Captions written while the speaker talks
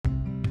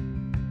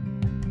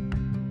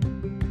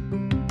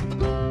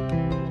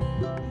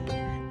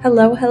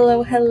Hello,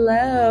 hello,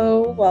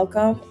 hello.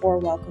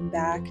 Welcome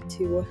back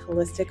to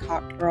Holistic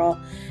Hot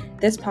Girl.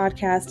 This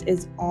podcast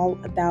is all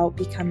about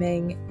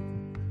becoming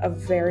a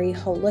very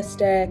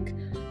holistic,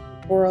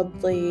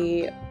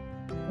 worldly,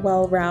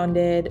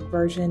 well-rounded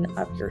version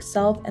of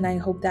yourself. And I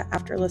hope that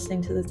after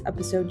listening to this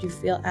episode, you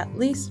feel at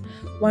least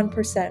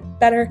 1%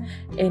 better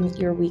in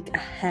your week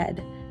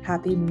ahead.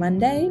 Happy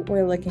Monday.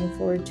 We're looking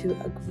forward to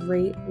a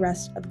great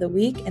rest of the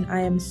week, and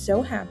I am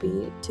so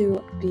happy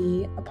to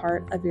be a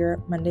part of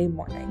your Monday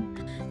morning.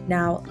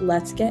 Now,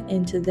 let's get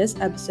into this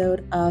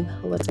episode of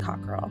Holistic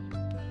Hot Girl.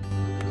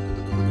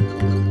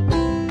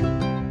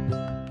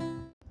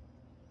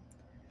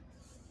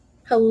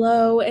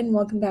 Hello, and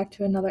welcome back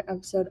to another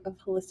episode of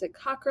Holistic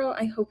Hot Girl.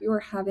 I hope you are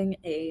having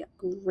a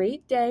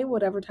great day,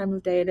 whatever time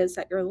of day it is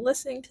that you're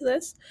listening to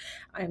this.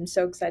 I'm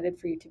so excited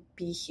for you to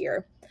be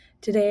here.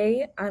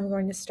 Today, I'm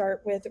going to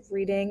start with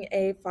reading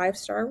a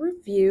 5-star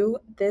review.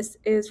 This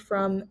is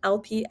from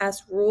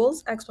LPS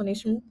Rules, !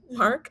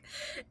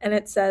 And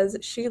it says,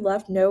 she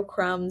left no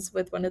crumbs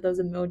with one of those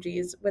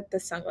emojis with the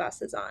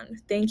sunglasses on.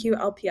 Thank you,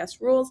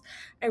 LPS Rules.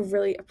 I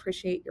really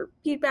appreciate your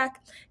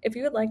feedback. If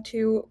you would like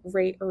to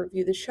rate or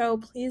review the show,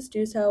 please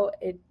do so.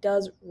 It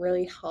does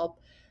really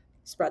help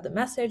spread the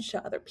message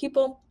to other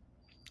people,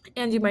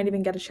 and you might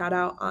even get a shout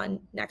out on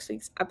next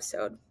week's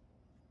episode.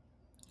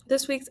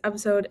 This week's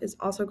episode is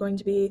also going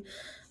to be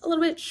a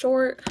little bit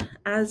short.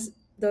 As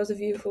those of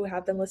you who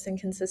have been listening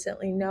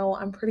consistently know,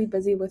 I'm pretty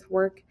busy with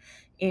work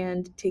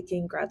and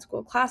taking grad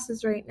school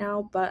classes right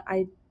now, but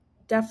I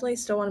definitely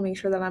still want to make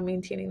sure that I'm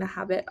maintaining the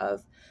habit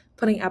of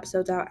putting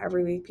episodes out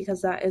every week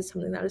because that is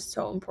something that is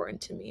so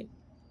important to me.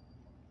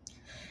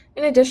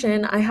 In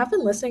addition, I have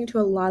been listening to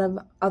a lot of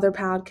other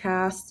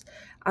podcasts,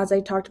 as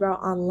I talked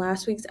about on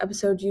last week's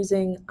episode,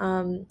 using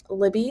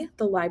Libby,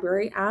 the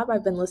library app.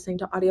 I've been listening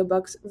to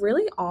audiobooks,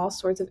 really all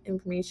sorts of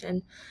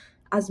information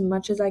as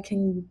much as I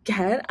can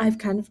get. I've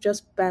kind of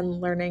just been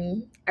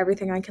learning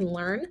everything I can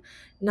learn,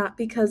 not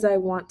because I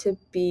want to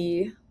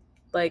be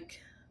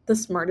like the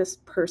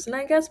smartest person,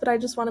 I guess, but I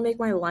just want to make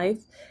my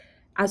life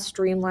as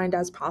streamlined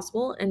as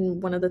possible. And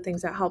one of the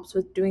things that helps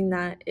with doing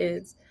that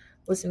is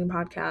listening to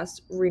podcasts,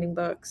 reading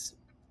books,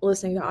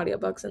 listening to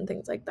audiobooks, and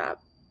things like that.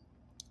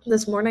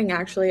 This morning,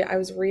 actually, I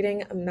was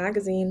reading a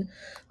magazine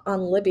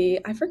on Libby.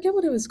 I forget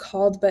what it was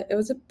called, but it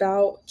was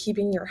about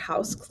keeping your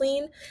house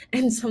clean.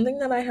 And something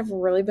that I have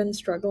really been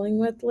struggling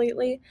with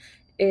lately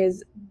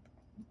is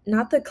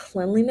not the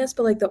cleanliness,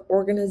 but like the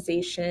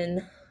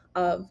organization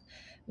of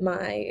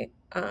my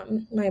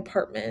my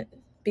apartment.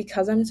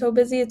 Because I'm so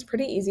busy, it's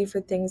pretty easy for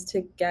things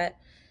to get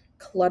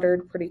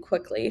cluttered pretty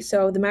quickly.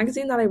 So the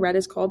magazine that I read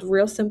is called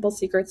Real Simple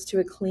Secrets to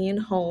a Clean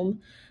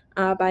Home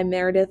by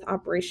Meredith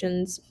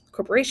Operations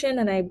Corporation,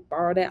 and I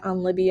borrowed it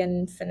on Libby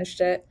and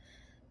started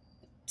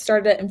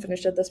it and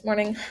finished it this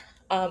morning.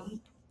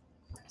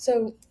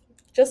 So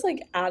just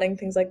like adding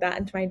things like that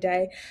into my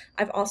day.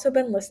 I've also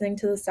been listening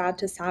to the Sad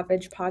to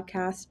Savage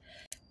podcast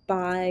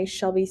by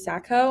Shelby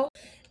Sacco,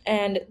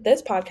 and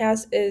this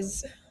podcast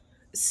is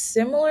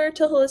similar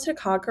to Holistic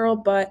Hot Girl,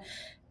 but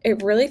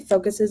it really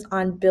focuses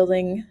on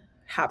building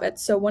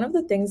habits. So one of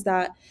the things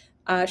that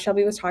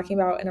Shelby was talking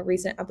about in a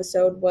recent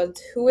episode was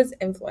who is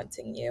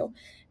influencing you,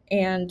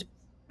 and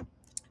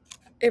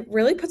it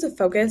really puts a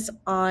focus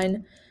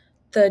on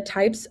the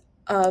types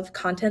of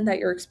content that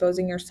you're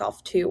exposing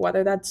yourself to,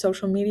 whether that's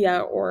social media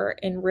or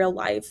in real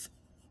life.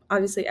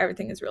 Obviously,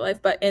 everything is real life,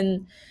 but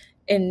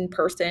in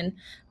person,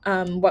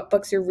 what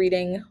books you're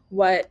reading,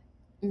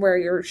 where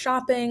you're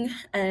shopping,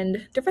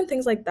 and different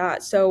things like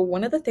that. So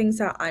one of the things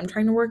that I'm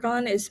trying to work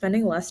on is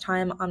spending less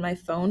time on my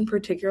phone,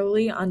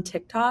 particularly on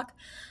TikTok.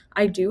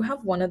 I do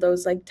have one of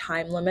those like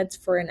time limits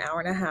for an hour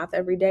and a half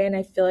every day, and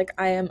I feel like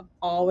I am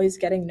always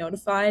getting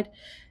notified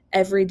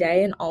every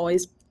day and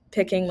always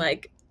picking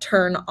like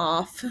turn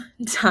off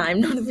time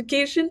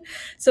notification.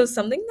 So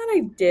something that I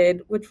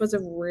did, which was a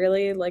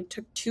really like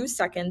took 2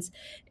 seconds,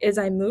 is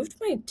I moved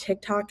my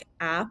TikTok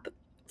app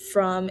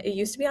from, it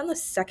used to be on the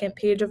second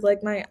page of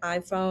like my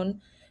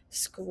iPhone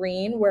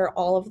screen where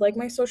all of like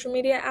my social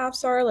media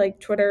apps are, like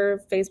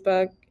Twitter,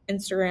 Facebook,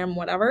 Instagram,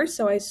 whatever.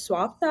 So I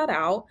swapped that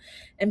out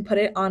and put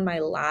it on my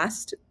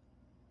last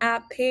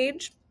app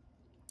page.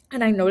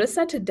 And I noticed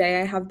that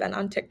today I have been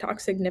on TikTok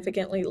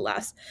significantly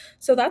less.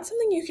 So that's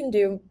something you can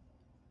do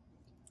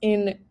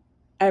in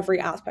every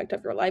aspect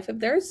of your life. If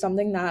there is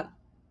something that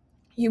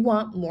you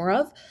want more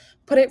of,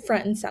 put it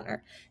front and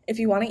center. If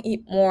you want to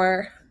eat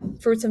more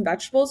fruits and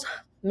vegetables,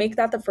 make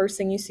that the first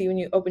thing you see when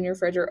you open your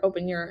fridge or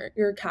open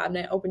your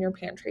cabinet, open your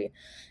pantry.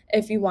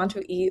 If you want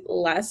to eat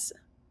less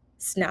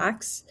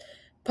snacks,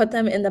 put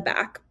them in the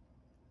back.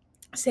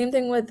 Same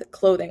thing with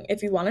clothing.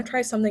 If you want to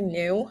try something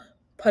new,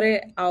 put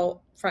it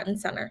out front and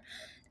center.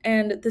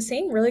 And the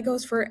same really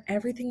goes for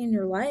everything in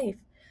your life.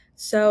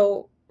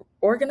 So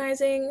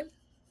organizing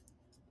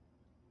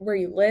where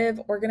you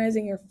live,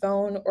 organizing your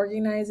phone,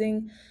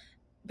 organizing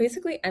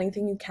basically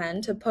anything you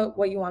can to put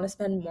what you want to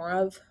spend more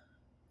of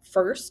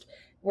first,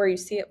 where you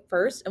see it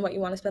first, and what you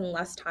want to spend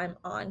less time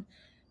on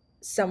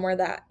somewhere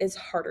that is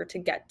harder to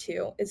get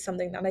to is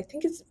something that I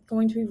think is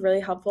going to be really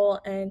helpful,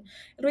 and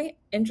it'll be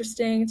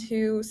interesting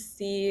to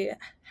see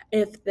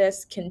if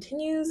this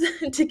continues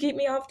to keep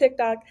me off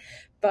TikTok,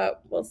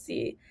 but we'll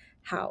see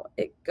how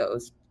it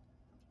goes.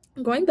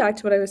 Going back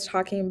to what I was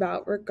talking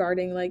about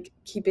regarding like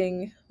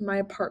keeping my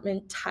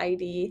apartment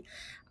tidy,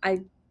 I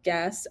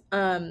guess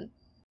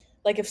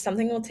like if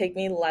something will take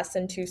me less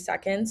than 2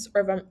 seconds,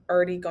 or if I'm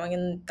already going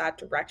in that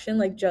direction,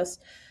 like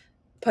just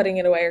putting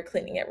it away or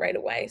cleaning it right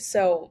away.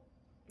 So,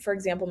 for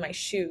example, my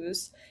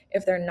shoes,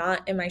 if they're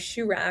not in my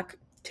shoe rack,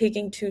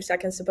 taking 2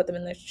 seconds to put them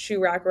in the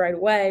shoe rack right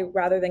away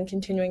rather than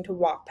continuing to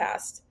walk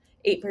past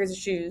 8 pairs of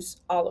shoes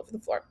all over the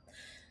floor.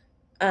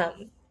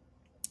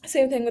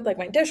 Same thing with like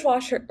my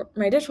dishwasher.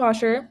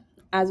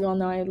 As you all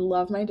know, I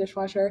love my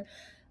dishwasher.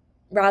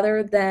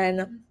 Rather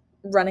than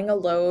running a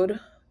load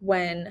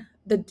when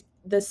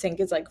the sink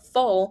is like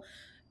full,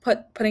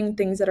 putting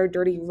things that are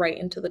dirty right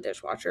into the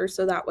dishwasher.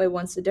 So that way,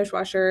 once the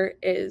dishwasher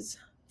is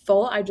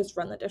full, I just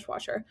run the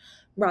dishwasher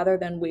rather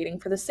than waiting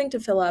for the sink to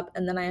fill up,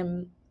 and then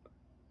I'm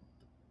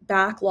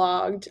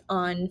backlogged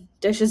on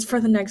dishes for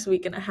the next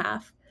week and a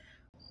half.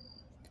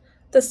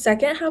 The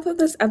second half of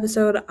this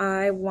episode,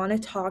 I want to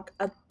talk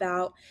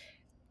about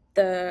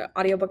the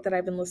audiobook that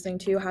I've been listening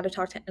to, How to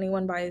Talk to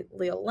Anyone by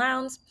Leal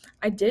Lowndes.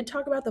 I did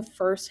talk about the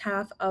first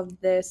half of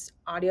this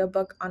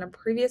audiobook on a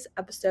previous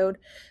episode,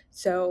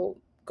 so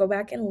go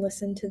back and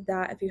listen to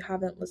that if you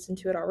haven't listened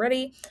to it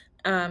already.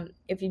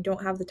 If you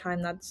don't have the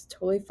time, that's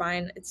totally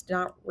fine. It's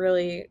not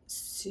really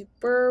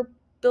super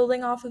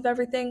building off of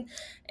everything,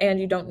 and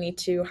you don't need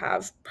to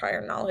have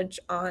prior knowledge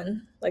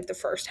on like the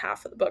first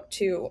half of the book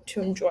to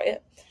enjoy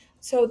it.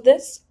 So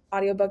this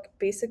audiobook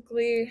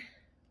basically,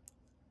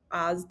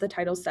 as the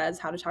title says,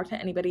 How to Talk to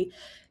Anybody,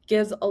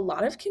 gives a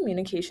lot of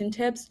communication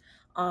tips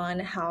on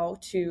how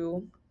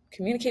to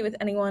communicate with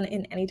anyone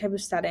in any type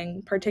of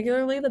setting,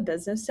 particularly the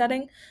business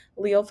setting.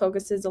 Leal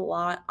focuses a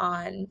lot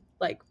on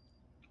like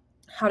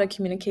how to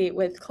communicate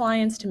with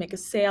clients to make a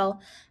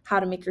sale, how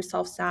to make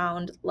yourself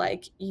sound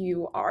like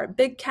you are a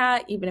big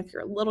cat, even if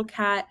you're a little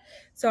cat.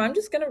 So I'm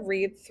just going to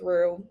read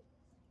through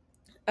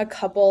a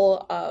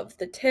couple of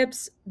the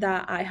tips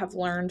that I have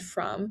learned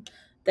from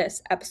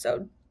this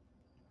episode.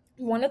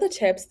 One of the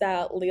tips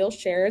that Leal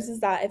shares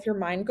is that if your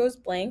mind goes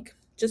blank,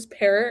 just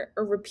parrot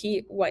or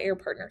repeat what your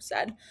partner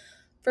said.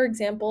 For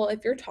example,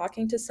 if you're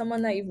talking to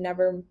someone that you've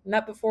never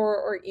met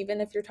before, or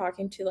even if you're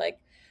talking to like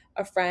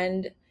a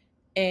friend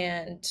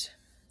and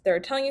they're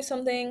telling you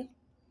something,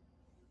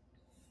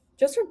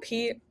 just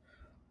repeat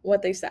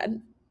what they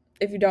said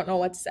if you don't know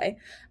what to say.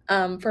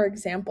 For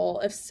example,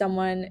 if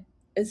someone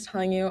is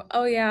telling you,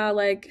 oh yeah,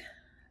 like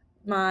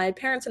my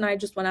parents and I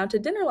just went out to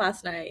dinner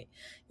last night,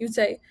 you'd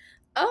say,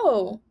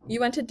 oh, you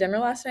went to dinner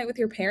last night with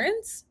your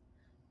parents?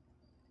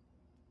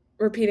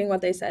 Repeating what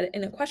they said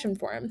in a question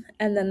form,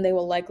 and then they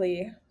will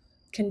likely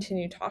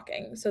continue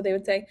talking. So they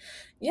would say,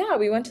 yeah,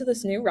 we went to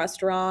this new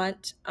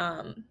restaurant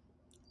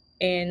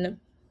in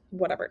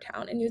whatever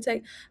town. And you'd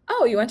say,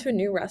 oh, you went to a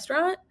new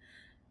restaurant?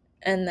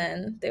 And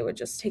then they would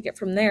just take it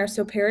from there.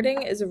 So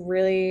parroting is a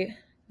really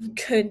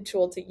good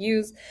tool to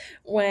use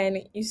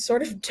when you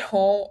sort of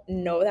don't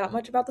know that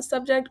much about the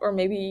subject, or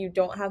maybe you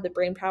don't have the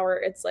brain power.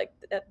 It's like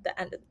at the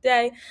end of the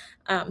day.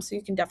 So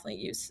you can definitely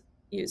use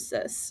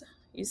this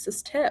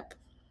tip.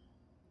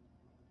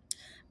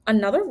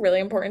 Another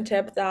really important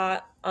tip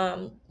that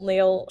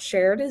Leal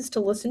shared is to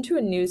listen to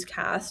a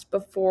newscast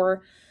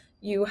before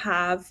you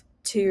have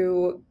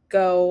to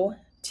go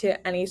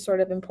to any sort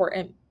of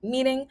important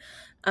meeting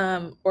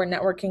or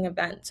networking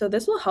event. So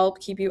this will help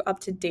keep you up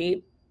to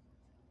date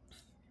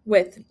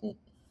with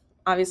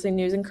obviously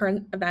news and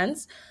current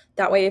events.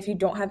 That way, if you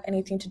don't have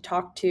anything to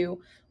talk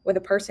to with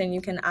a person,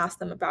 you can ask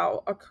them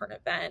about a current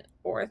event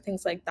or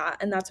things like that.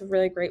 And that's a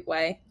really great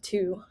way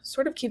to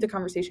sort of keep the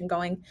conversation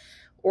going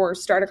or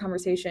start a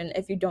conversation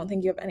if you don't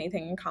think you have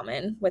anything in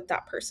common with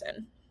that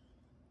person.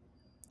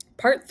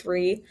 Part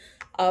 3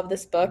 of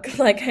this book,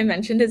 like I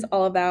mentioned, is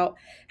all about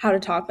how to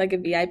talk like a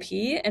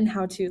VIP and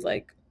how to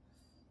like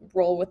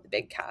roll with the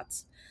big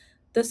cats.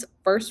 This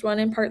first one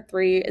in part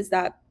 3 is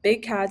that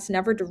big cats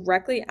never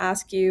directly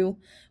ask you,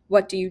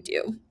 what do you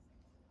do?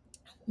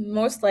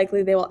 Most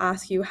likely they will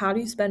ask you, how do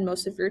you spend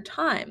most of your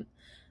time?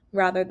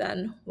 Rather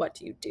than what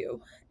do you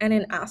do? And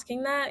in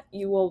asking that,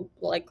 you will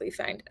likely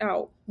find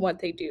out what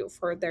they do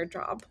for their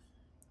job.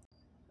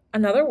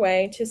 Another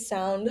way to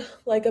sound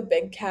like a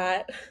big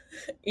cat,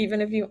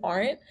 even if you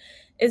aren't,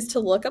 is to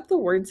look up the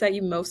words that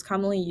you most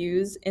commonly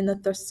use in the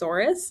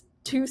thesaurus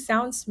to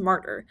sound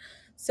smarter.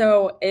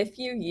 So if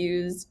you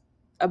use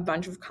a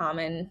bunch of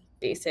common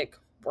basic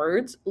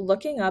words,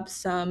 looking up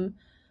some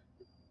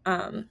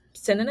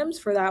synonyms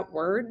for that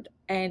word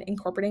and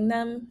incorporating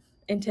them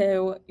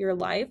into your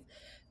life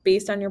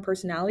based on your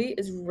personality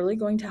is really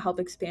going to help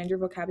expand your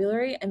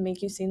vocabulary and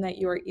make you seem that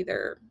you are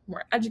either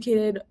more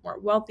educated, more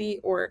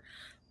wealthy, or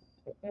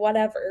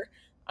whatever,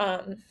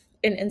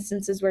 in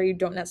instances where you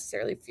don't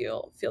necessarily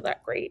feel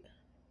that great.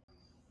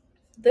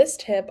 This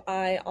tip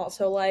I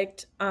also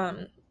liked.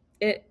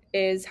 it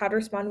is how to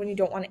respond when you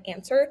don't want to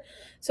answer.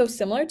 So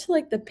similar to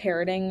like the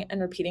parroting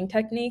and repeating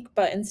technique,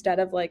 but instead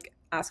of like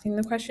asking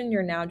the question,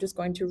 you're now just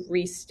going to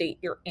restate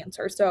your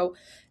answer. So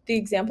the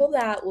example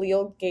that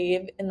Leal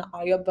gave in the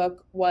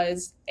audiobook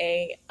was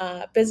a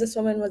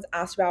businesswoman was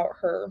asked about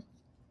her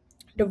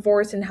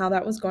divorce and how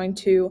that was going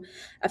to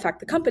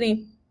affect the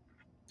company.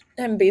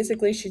 And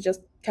basically she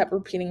just kept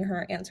repeating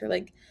her answer,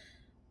 like,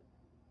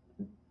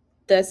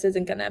 this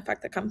isn't going to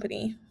affect the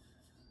company,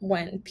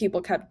 when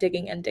people kept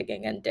digging and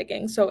digging and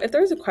digging. So if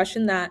there's a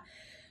question that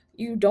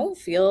you don't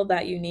feel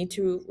that you need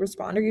to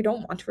respond or you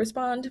don't want to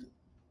respond,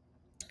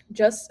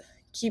 just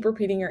keep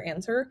repeating your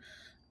answer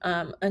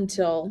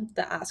until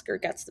the asker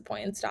gets the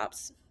point and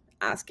stops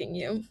asking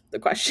you the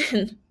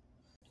question.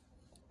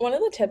 One of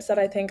the tips that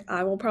I think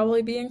I will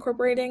probably be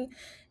incorporating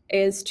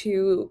is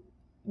to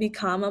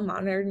become a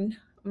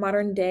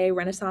modern day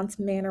Renaissance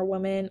man or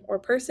woman or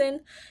person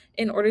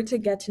in order to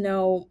get to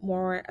know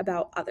more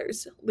about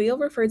others. Leal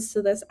refers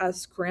to this as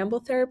scramble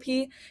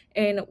therapy,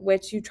 in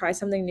which you try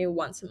something new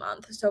once a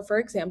month. So for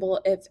example,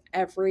 if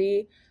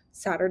every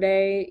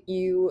Saturday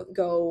you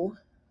go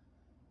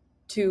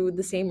to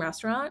the same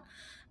restaurant,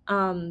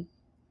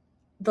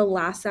 the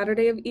last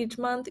Saturday of each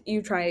month,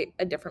 you try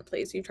a different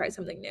place, you try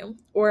something new.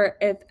 Or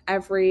if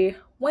every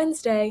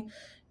Wednesday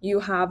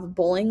you have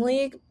bowling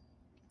league,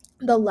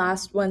 the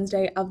last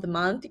Wednesday of the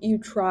month, you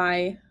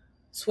try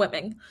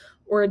swimming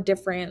or a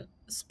different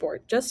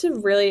sport, just to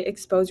really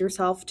expose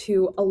yourself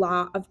to a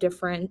lot of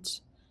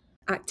different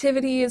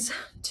activities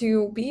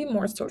to be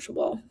more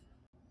sociable.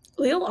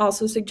 Leal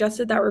also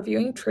suggested that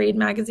reviewing trade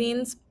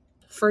magazines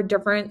for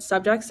different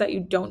subjects that you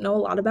don't know a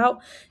lot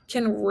about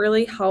can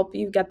really help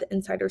you get the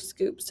insider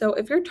scoop. So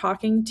if you're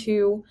talking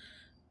to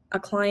a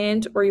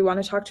client or you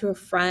want to talk to a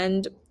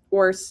friend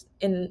or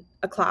in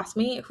a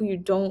classmate who you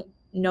don't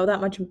know that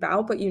much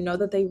about, but you know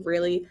that they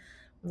really,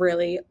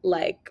 really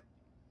like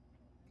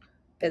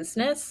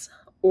business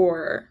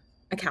or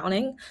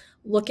accounting,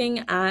 looking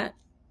at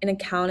an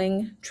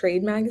accounting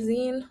trade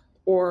magazine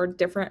or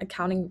different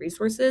accounting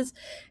resources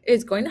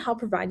is going to help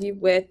provide you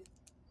with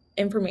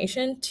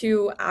information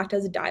to act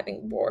as a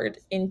diving board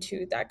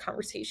into that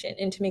conversation,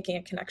 into making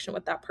a connection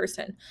with that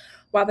person.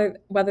 Whether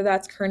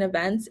that's current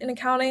events in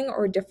accounting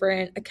or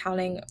different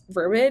accounting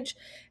verbiage,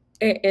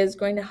 it is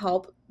going to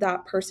help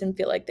that person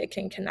feel like they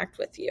can connect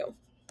with you.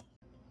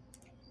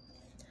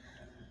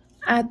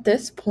 At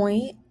this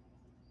point,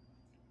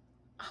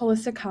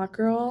 Holistic Hot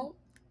Girl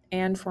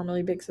and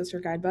formerly Big Sister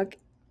Guidebook,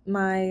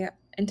 my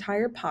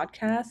entire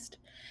podcast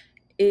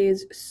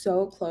is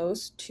so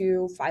close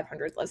to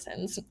 500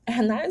 listens,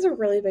 and that is a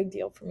really big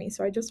deal for me.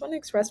 So I just want to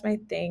express my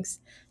thanks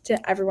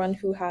to everyone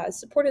who has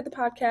supported the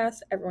podcast,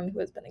 everyone who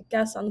has been a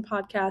guest on the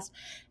podcast,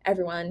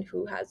 everyone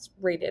who has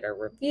rated or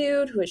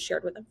reviewed, who has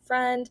shared with a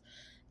friend.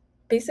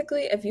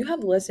 Basically, if you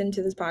have listened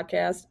to this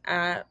podcast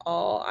at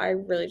all, I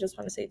really just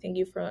want to say thank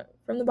you from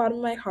the bottom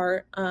of my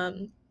heart.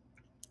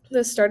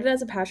 This started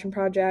as a passion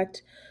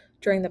project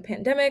during the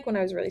pandemic when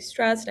I was really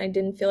stressed and I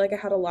didn't feel like I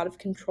had a lot of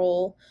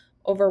control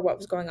over what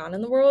was going on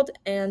in the world.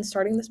 And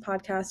starting this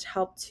podcast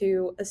helped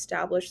to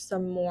establish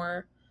some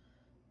more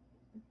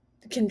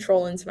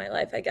control into my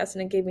life, I guess.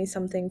 And it gave me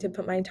something to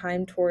put my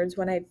time towards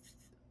when I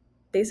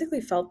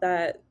basically felt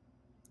that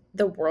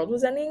the world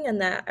was ending and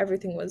that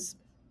everything was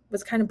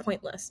kind of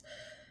pointless.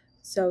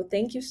 So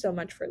thank you so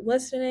much for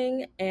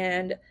listening.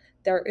 And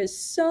there is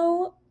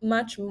so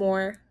much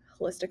more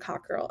Holistic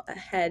Hot Girl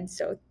ahead.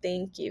 So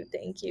thank you.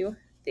 Thank you.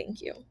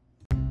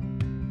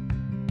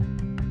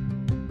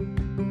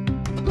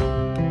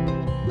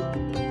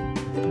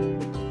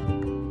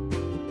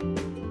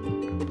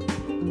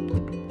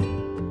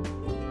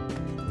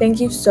 Thank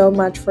you so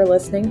much for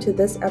listening to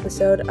this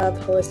episode of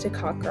Holistic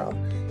Hot Girl.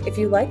 If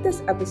you like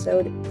this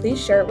episode,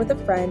 please share it with a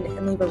friend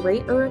and leave a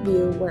rate or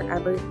review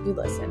wherever you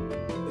listen.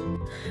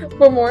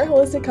 For more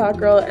Holistic Hot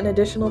Girl and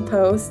additional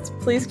posts,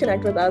 please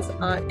connect with us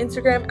on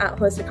Instagram at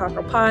Holistic Hot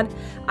Girl Pod.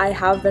 I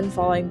have been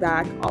following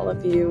back all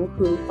of you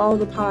who follow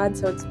the pod,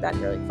 so it's been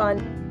really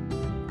fun.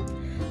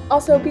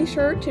 Also, be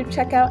sure to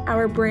check out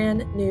our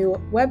brand new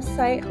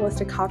website,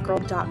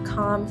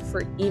 holistichotgirl.com,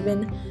 for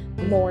even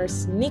more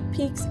sneak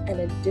peeks and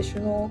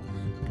additional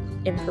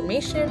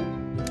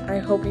information. I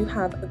hope you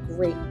have a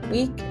great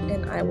week,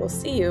 and I will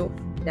see you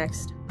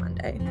next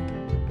Monday.